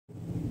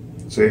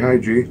Say hi,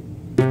 G.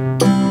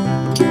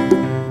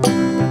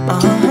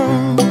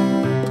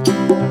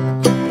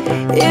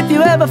 If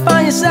you ever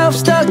find yourself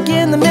stuck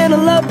in the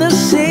middle of the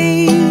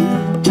sea,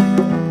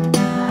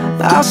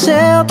 I'll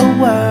sail the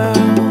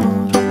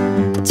world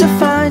to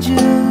find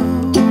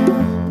you.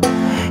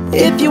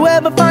 If you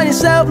ever find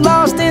yourself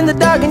lost in the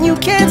dark and you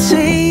can't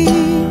see,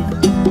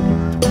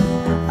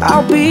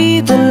 I'll be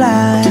the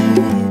light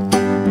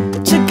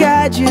to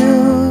guide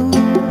you.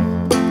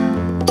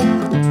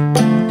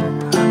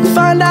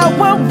 Find out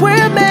what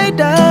we're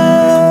made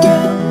of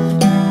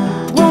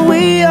when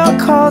we are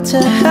called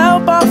to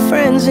help our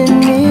friends in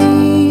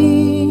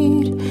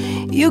need.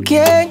 You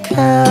can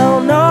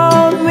count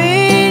on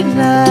me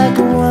like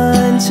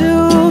 1,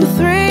 2,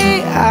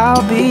 3,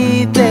 I'll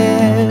be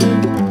there.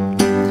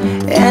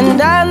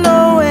 And I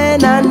know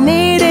when I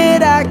need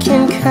it, I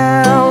can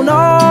count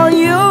on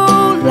you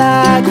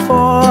like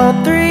 4,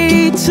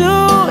 3, 2,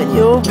 and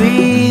you'll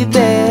be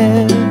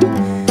there.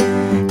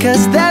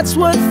 'Cause that's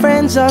what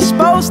friends are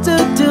supposed to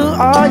do,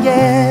 oh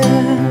yeah.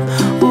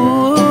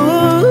 Ooh,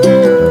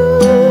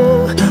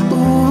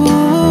 ooh,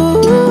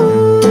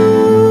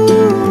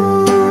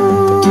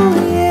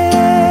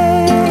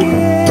 yeah,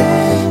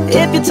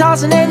 yeah. If you're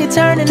tossing and you're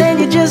turning and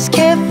you just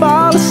can't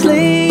fall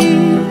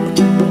asleep,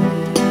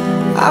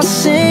 I'll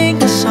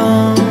sing a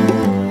song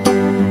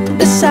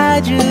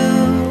beside you.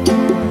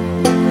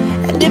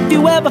 And if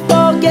you ever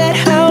forget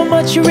how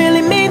much you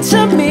really mean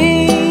to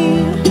me,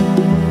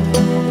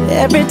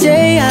 every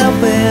day I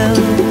will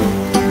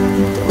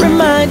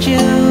remind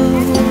you.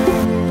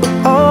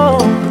 Oh,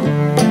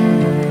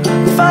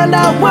 find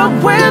out what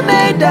we're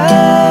made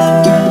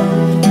of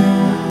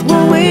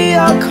when we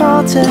are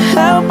called to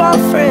help our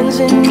friends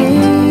in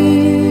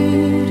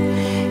need.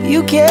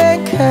 You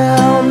can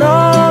count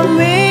on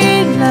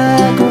me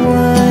like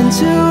 1,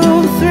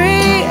 2,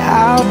 3,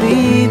 I'll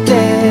be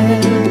there.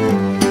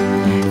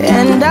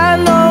 And I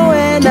know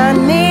when I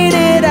need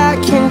it, I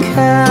can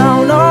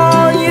count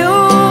on you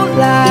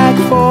like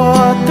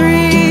 4,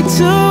 3,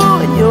 2,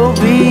 and you'll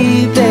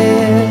be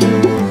there.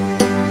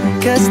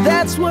 'Cause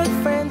that's what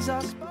friends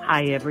are supposed to do.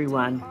 Hi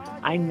everyone,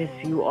 I miss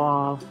you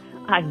all.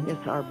 I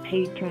miss our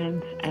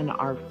patrons and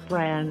our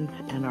friends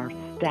and our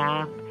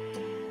staff,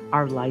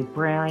 our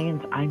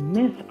librarians. I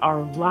miss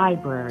our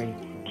library.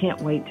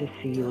 Can't wait to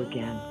see you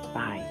again.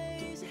 Bye.